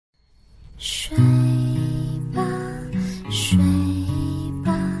睡吧，睡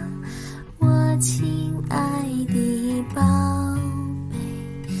吧，我亲爱的宝贝，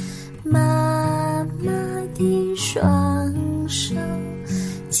妈妈的双手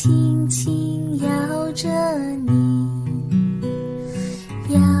轻轻摇着你，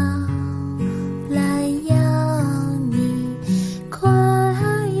摇来摇你，快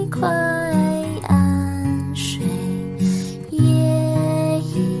快安睡，夜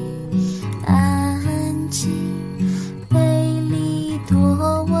已安静，被里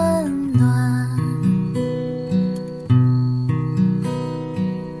多温暖。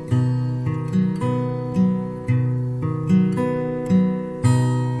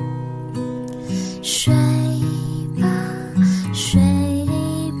睡吧，睡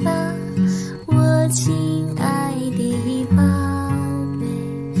吧，我亲爱的宝贝，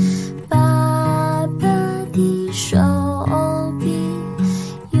爸爸的手臂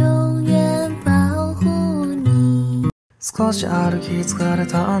永远保护你。少し歩き疲れ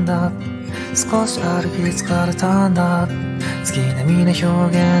たんだ少し歩き疲れたんだ月並みな表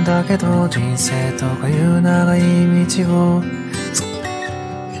現だけど人生とかいう長い道を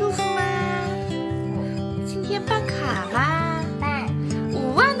舒服吗？今天办卡吗？办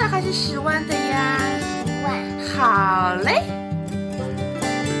5万的还是10万的呀？10万。好嘞。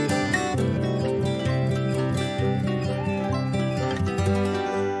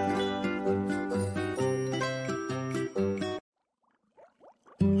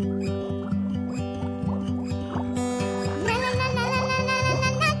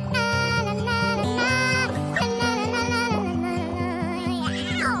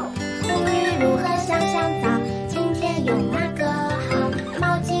沐浴如何香香皂？今天用哪个好？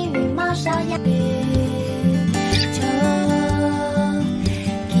毛巾、羽毛、烧鸭鱼。就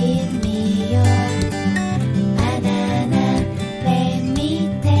give me your banana, let me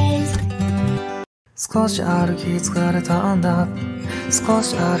taste。少し歩き疲れたんだ少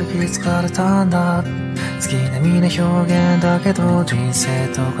し歩き疲れたんだ月並みな表現だけど人生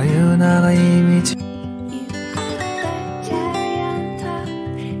とかいう長い道 You are the cherry on top,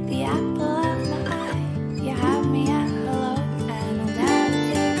 the apple of my eye. You have me at hello, and I'll never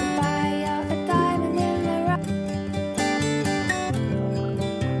say goodbye. You're a diamond in the rough. .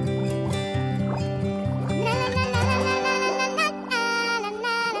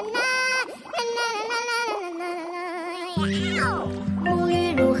沐浴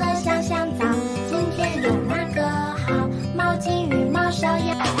如何香香皂？今天用哪个好？毛巾、羽毛、烧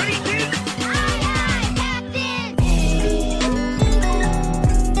鸭。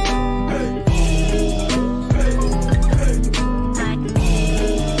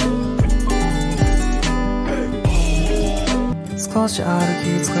少し歩き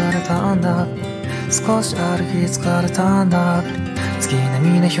疲れたんだ少し歩き疲れたんだ月並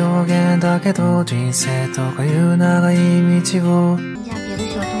みな表現だけど人生とかいう長い道を人家别的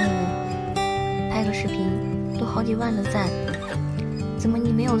小动物拍个视频都好几万的赞，怎么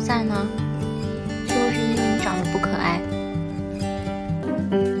你没有赞呢？是不是因为你长得不可爱？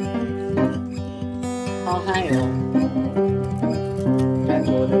好嗨哟！战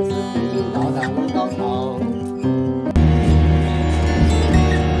斗的自已经到达了高潮。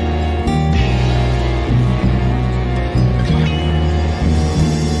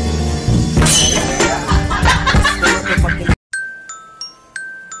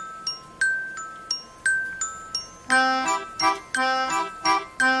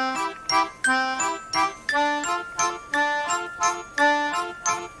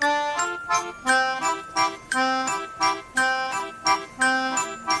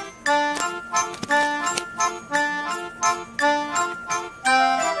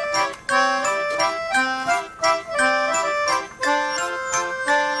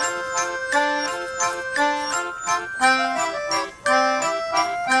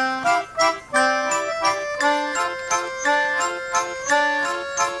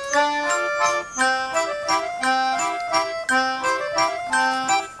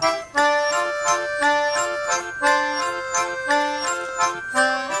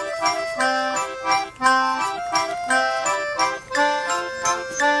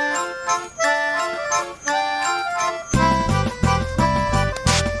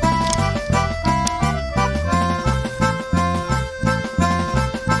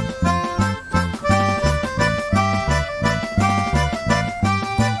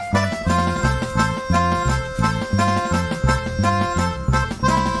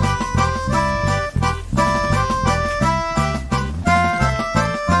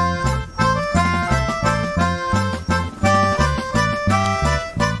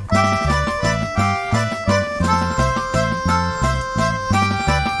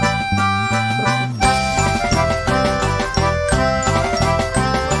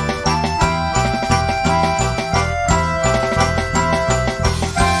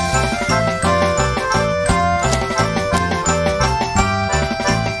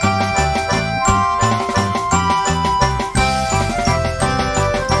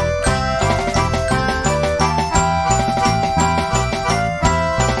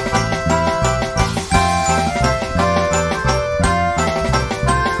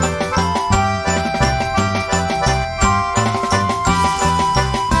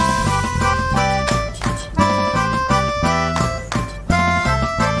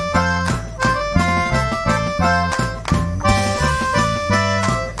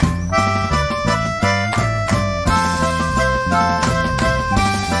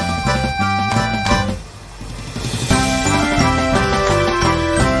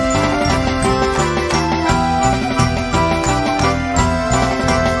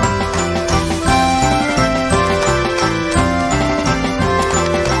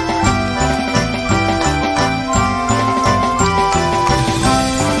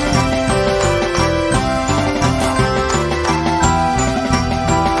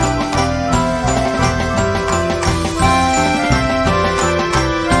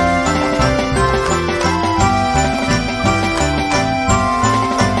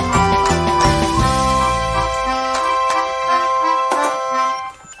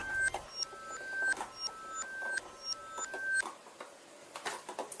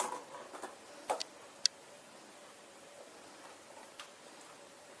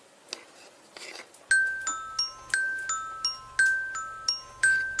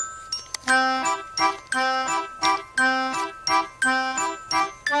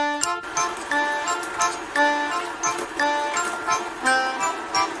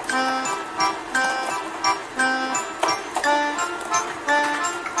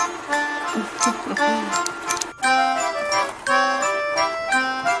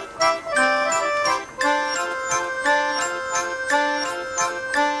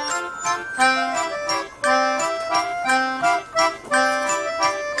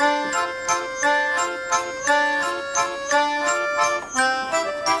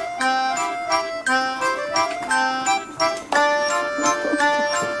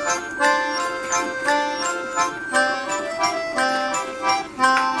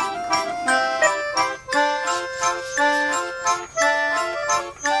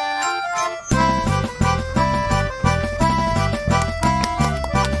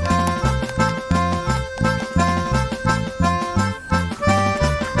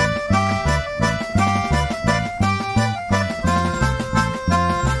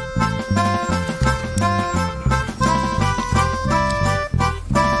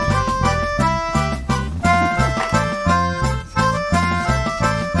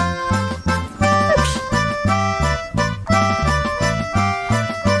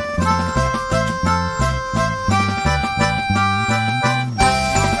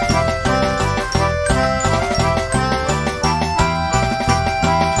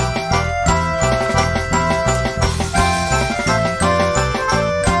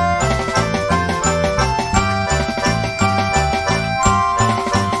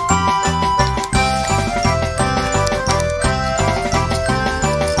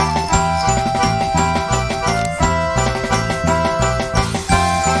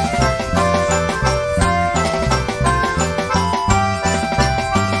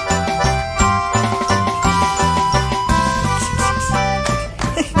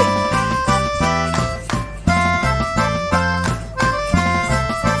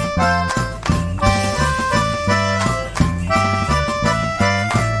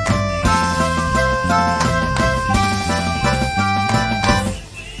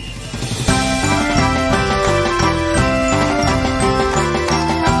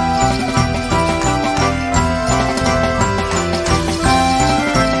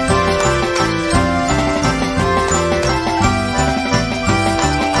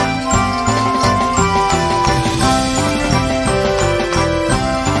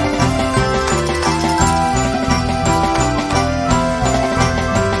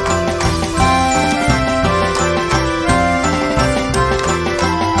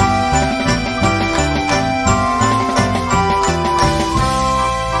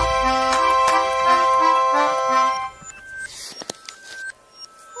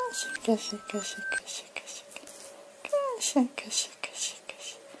shaka shaka shaka shaka shaka shaka shaka shaka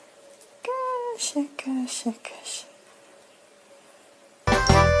shaka shaka shaka shaka